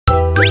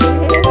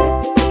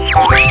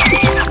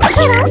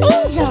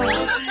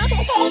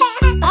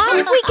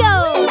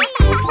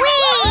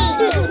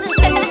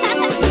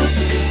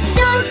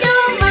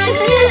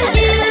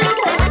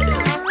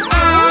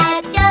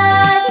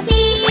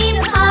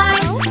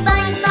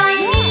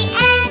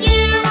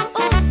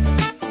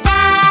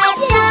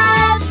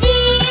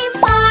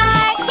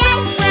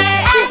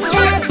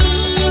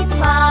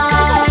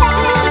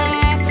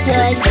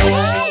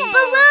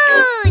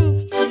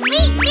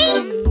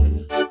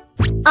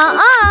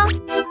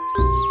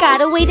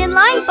gotta wait in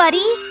line,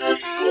 buddy.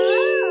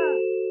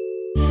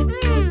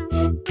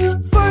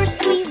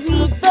 First we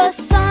read the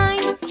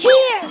sign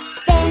here,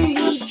 then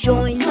we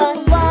join the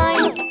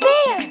line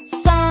there.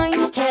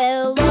 Signs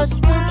tell us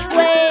which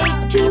way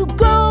to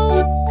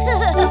go.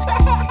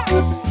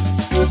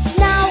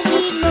 Now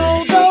we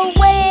know the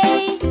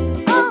way.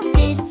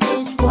 This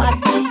is what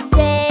we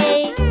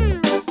say.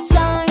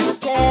 Signs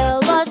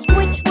tell us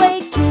which way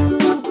to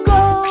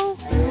go.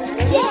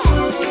 Yes!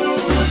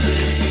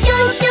 So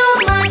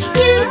much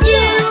to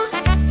do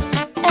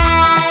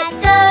at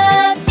the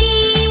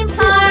theme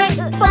park.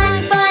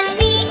 Fun,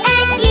 me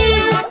and you.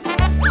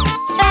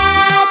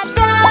 At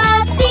the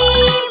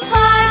theme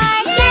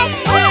park. Yes,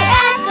 we're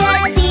at the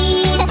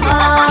theme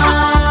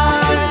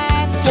park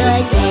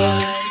today.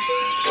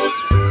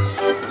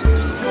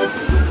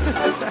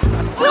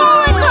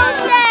 Roller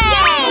coaster!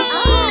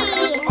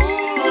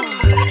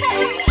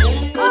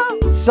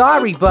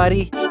 Sorry,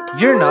 buddy.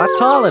 You're not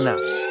tall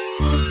enough.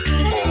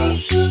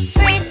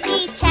 First we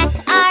check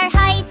our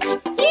height.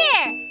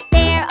 Here,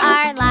 there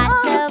are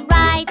lots of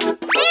rides.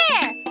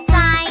 There,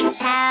 signs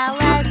tell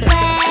us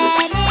when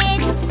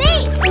it's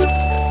safe.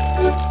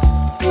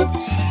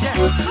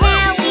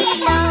 Now we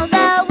know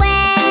the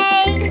way.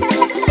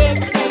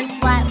 This is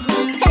what we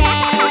say.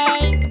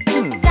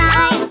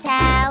 Signs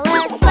tell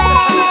us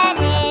when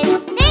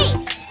it's safe.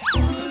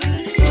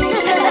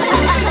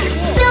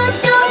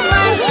 So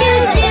much to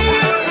do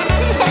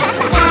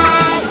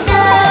at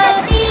the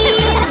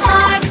theme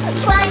park.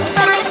 Fun,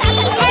 me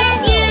and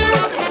you.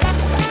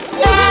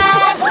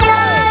 At the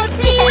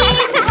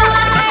theme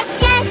park.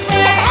 Yes,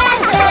 we're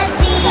at the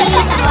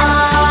theme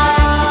park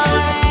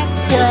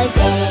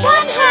today.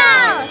 One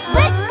house,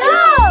 let's go!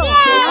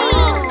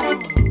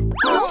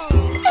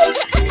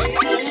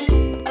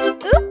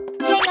 Oop,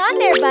 hang on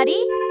there,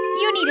 buddy.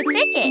 You need a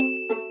ticket.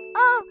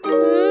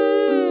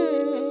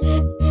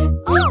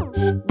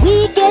 We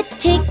get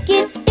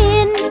tickets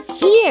in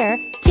here.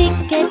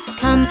 Tickets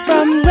come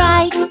from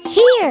right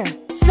here.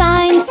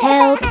 Signs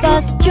help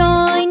us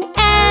join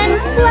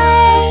and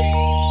play.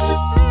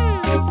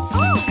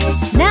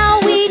 Now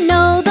we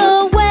know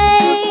the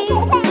way.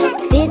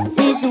 This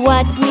is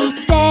what we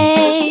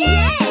say.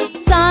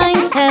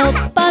 Signs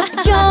help us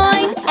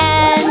join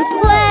and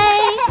play.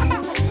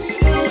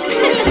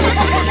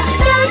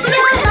 So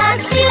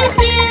much to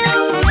do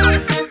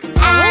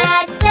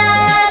at the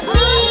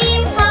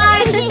theme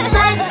park.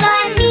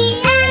 Fun, me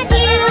and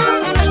you.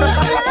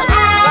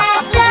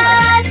 At the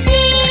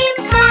theme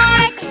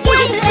park.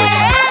 Yes, we're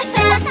at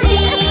the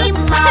theme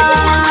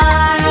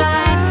park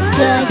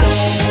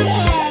today.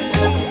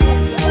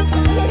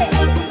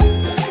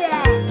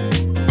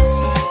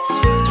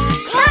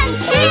 Cotton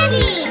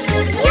candy!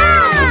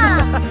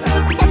 Yum!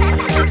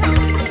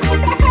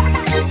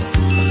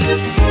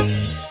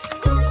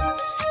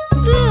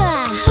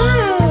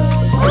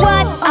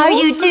 What are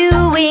you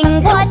doing?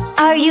 What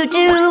are you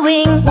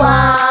doing?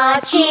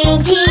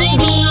 Watching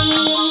TV.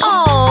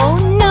 Oh,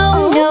 no.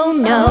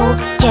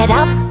 Get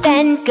up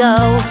and go.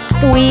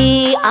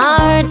 We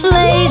aren't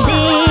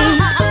lazy.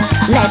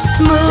 Let's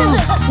move.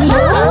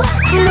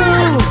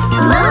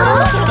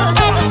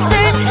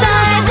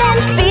 Exercise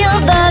and feel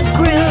the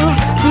groove.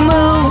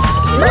 Move.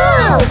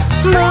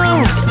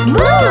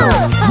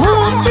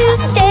 Move to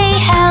stay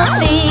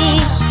healthy.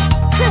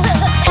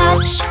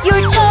 Touch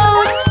your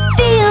toes,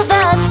 feel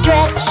the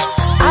stretch.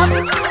 Up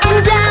and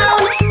down,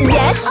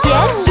 yes.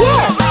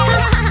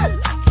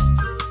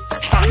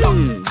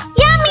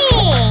 Yummy!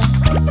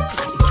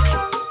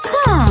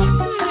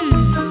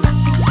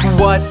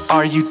 What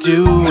are you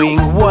doing?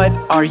 What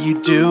are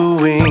you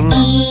doing?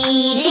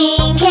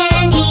 Eating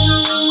candy.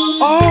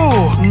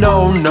 Oh,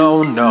 no.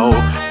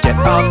 Get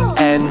up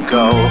and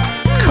go.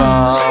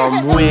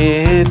 Come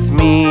with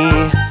me.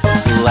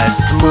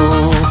 Let's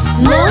move.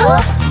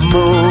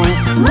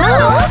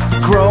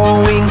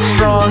 Growing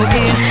strong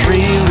is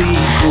really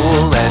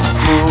cool. Let's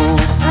move.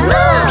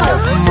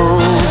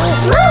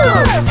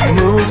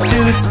 Move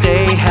to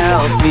stay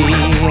healthy.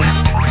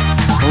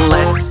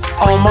 Let's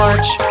all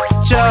march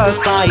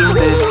just like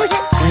this.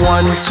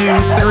 1,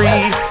 2, 3.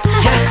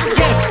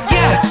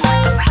 Yes.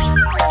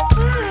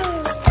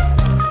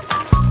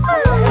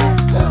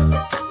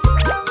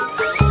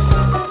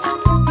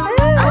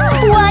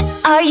 What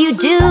are you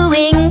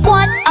doing?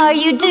 What are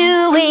you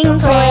doing?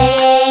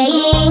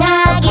 Playing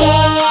a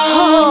game.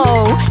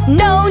 Oh,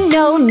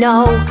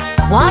 no.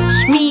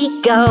 Watch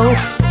me go.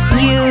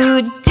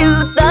 You do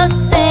the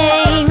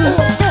same.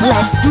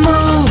 Let's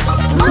move.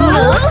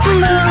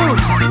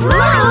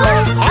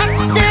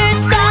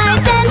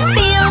 Exercise and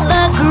feel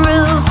the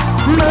groove.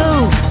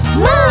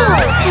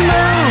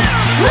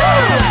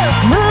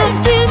 Move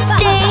to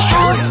stay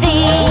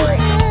healthy.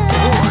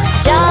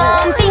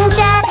 Jumping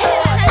jacks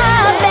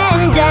up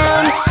and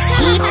down.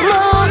 Keep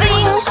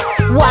moving.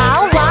 Wow.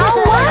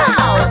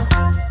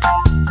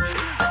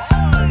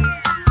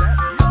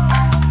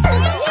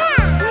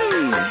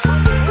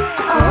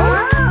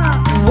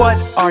 What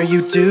are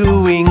you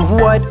doing?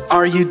 What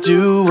are you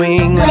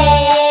doing?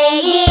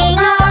 Playing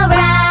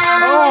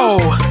around. Oh,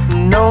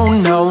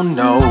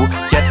 no.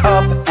 Get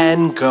up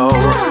and go.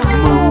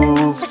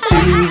 Move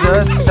to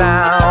the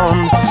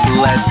sound.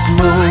 Let's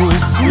move.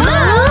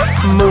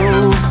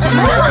 Move.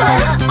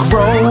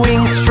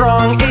 Growing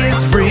strong is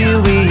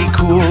really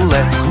cool.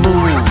 Let's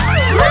move.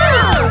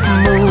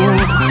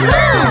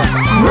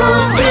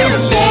 Move to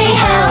stay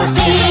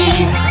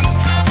healthy.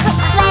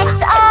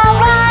 Let's all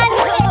run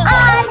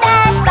on the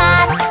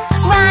spot.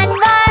 Run,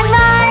 run,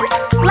 run.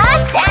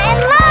 Lots and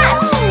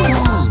lots.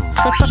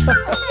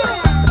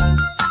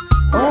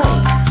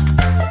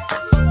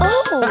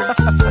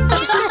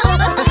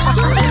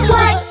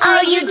 What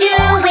are you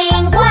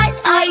doing? What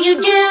are you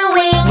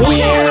doing?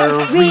 We're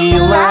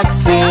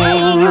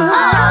relaxing. Oh,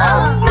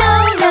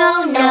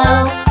 no.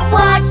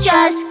 Watch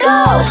us go.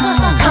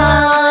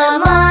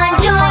 Come on,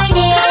 join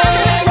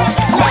in.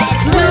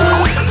 Let's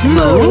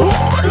move.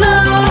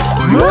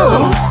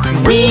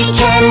 We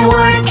can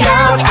work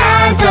out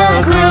as a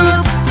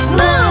group.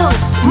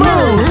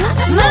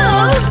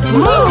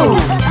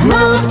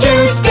 Move to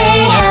stay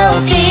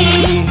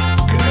healthy.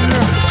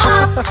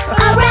 Hop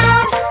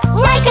around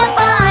like a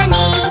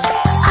bunny.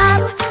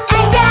 Up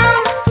and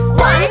down.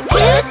 1, 2,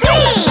 3.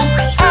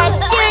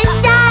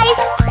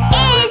 Exercise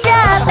is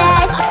the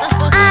best.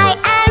 I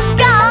am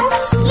strong.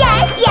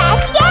 Yes.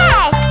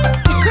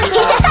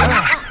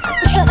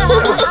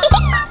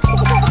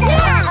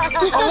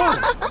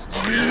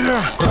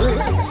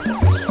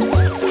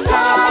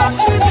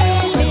 Dr.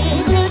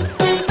 Baby,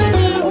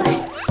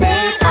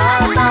 say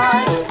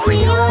bye-bye to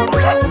your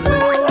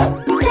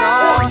boo-boo.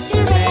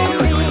 Dr.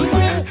 Baby,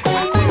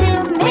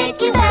 make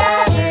you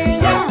better.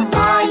 Yes, I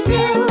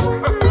do.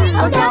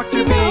 Oh,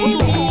 Dr.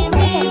 Baby,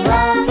 we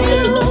love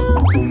you.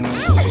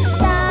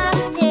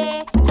 Doctor,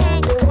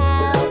 can you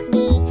help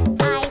me?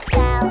 I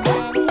fell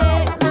and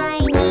hurt my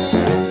knee.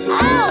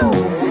 Oh,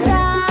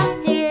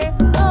 doctor,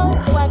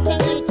 what can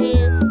you do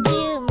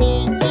to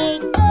make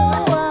it go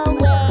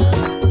away?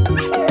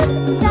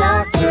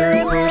 Doctor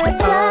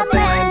puts a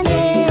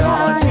band-aid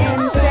on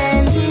and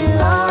sends you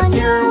on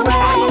your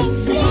way.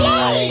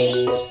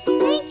 Yay!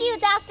 Thank you,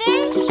 doctor.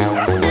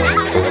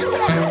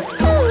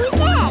 Who's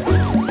next?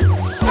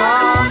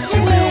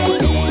 Dr.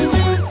 Baby,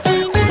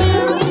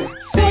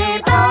 say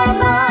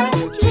bye-bye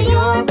to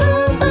your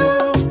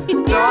boo-boo.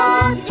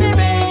 Dr.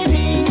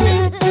 Baby,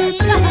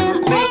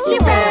 make you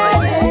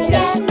better.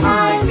 Yes, I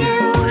do.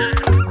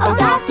 Oh,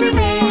 Dr.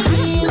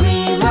 Baby, we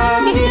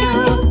love you.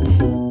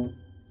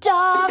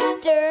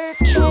 Doctor,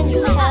 can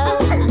you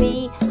help me?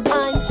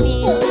 I'm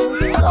feeling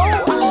so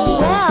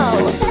unwell.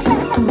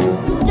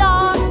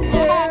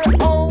 Doctor,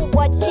 oh,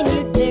 what can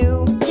you do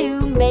to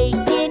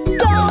make it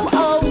go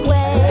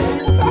away?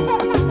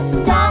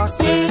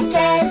 Doctor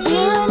says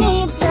you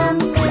need some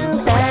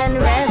soup and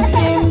rest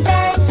in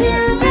bed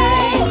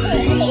today.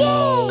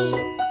 Yay!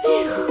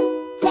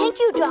 Thank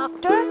you,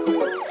 Doctor.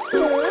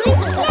 Who's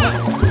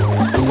next?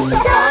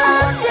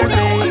 Dr.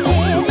 Baby,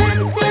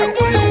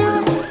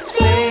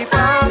 say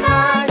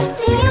bye-bye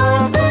to your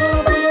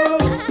boo-boo.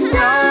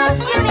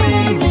 Dr.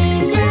 Baby,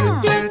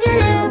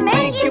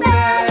 make you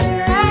better.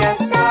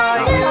 Yes, I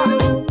do.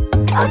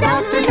 Oh,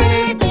 Dr.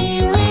 Baby,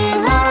 we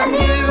love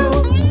you.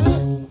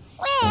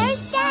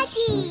 Where's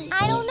Daddy? I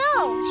don't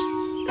know.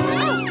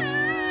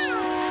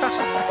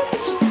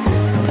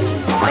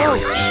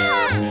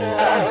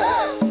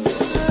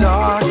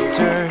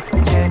 Doctor,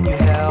 can you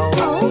help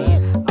me?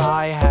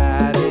 I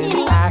had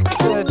an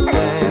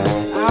accident.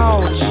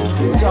 Ouch!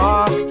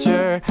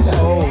 Doctor,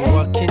 oh,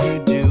 what can you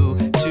do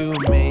to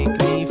make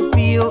me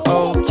feel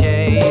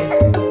okay?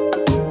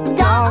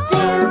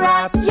 Doctor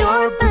wraps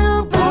your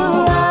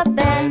boo-boo up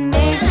and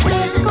makes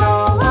it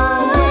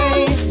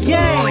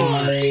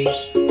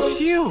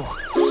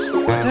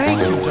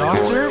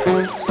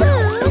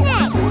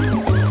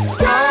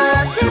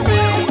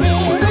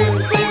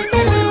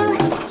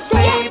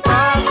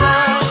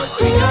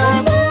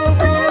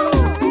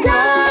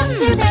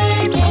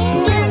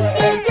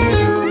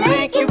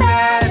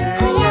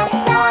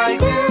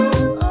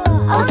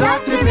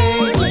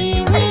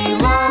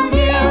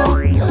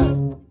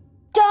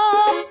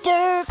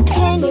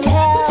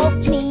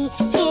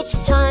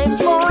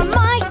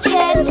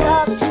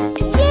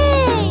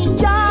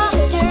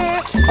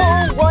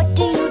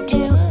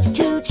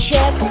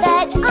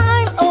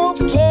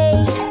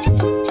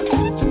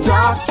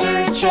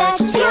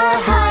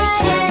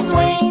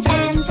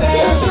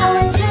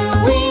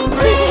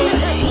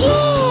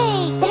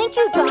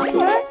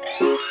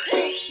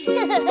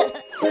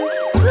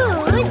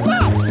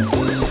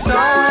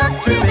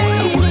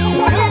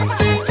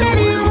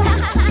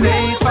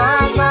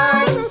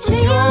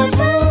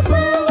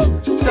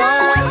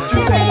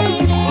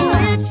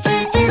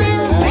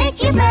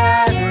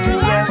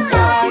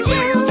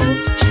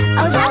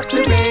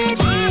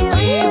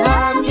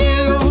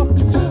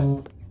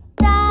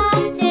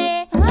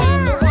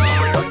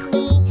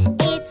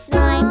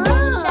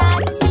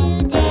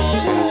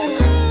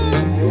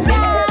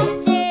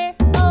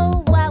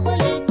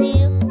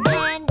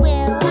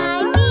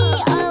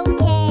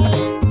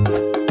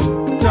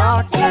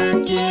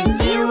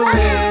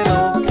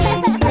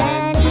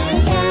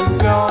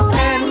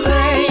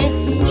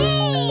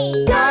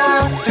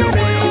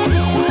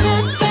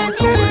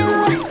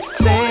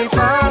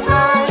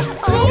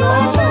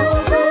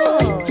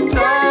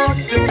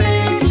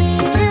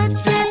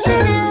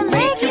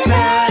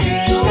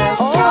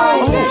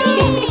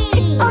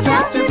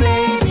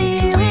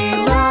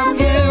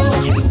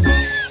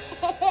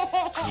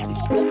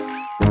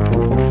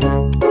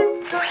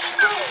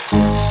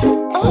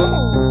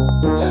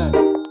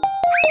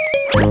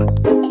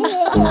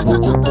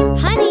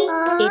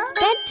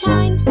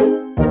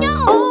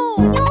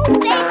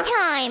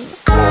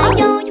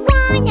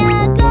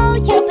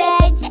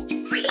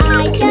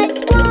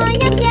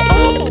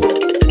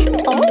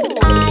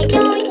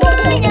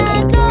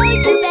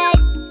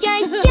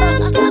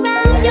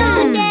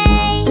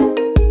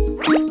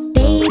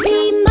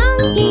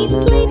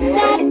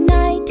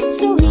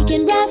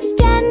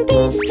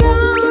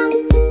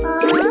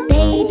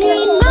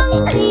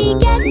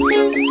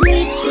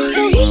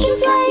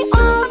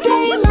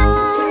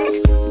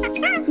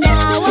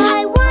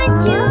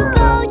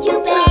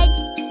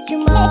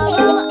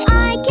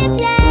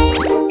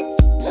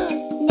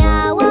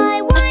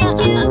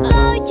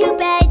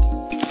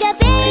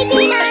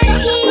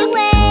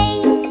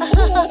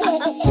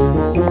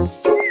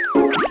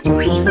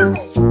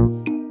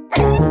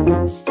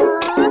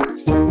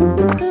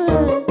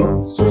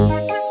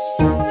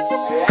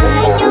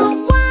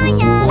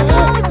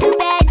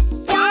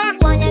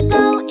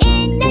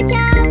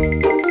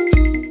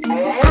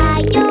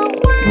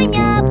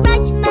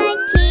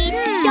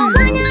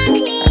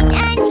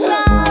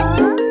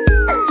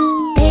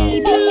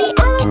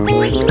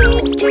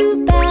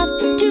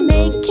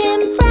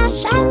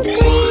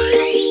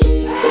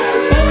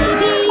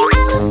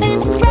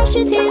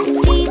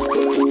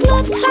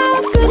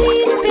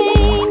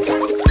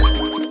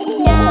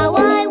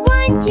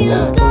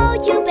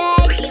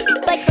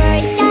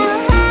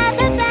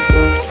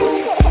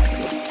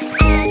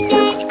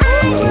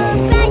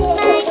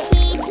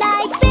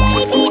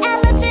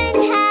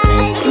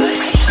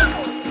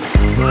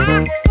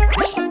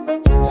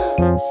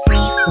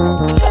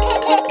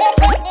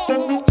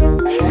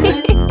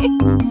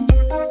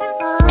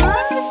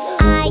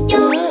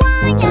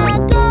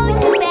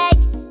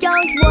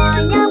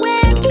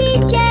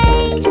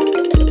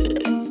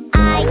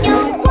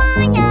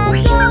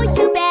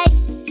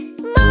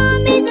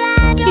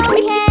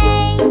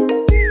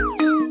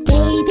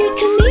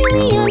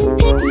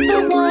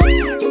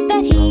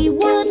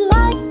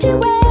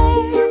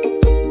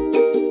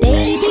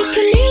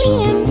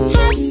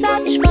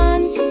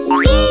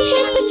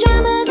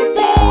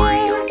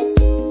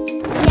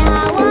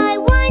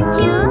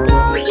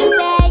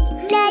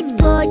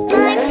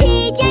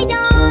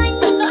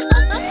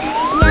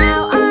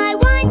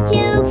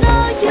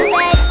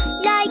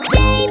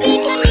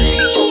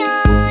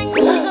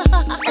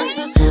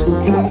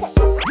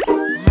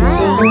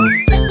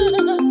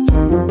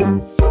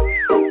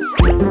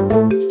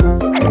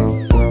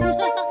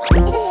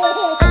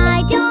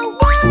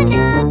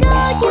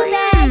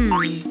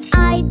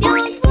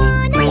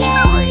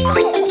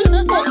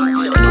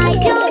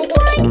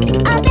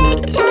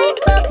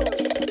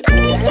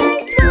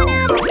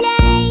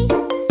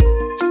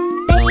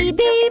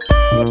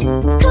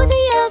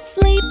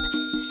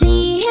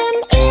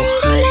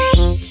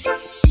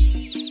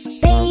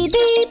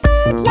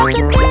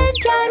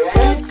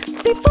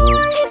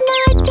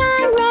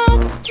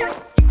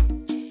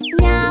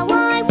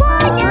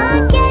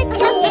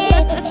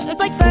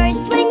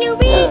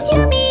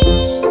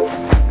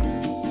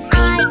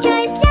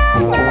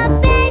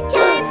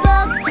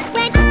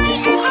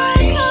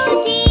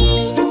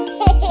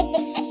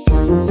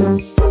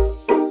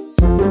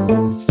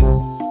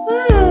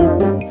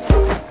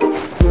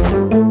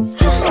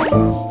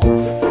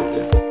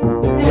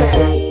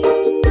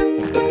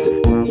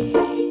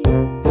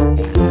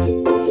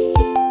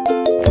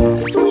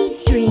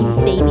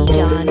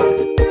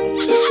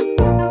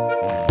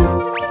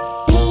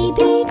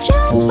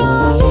Run, run.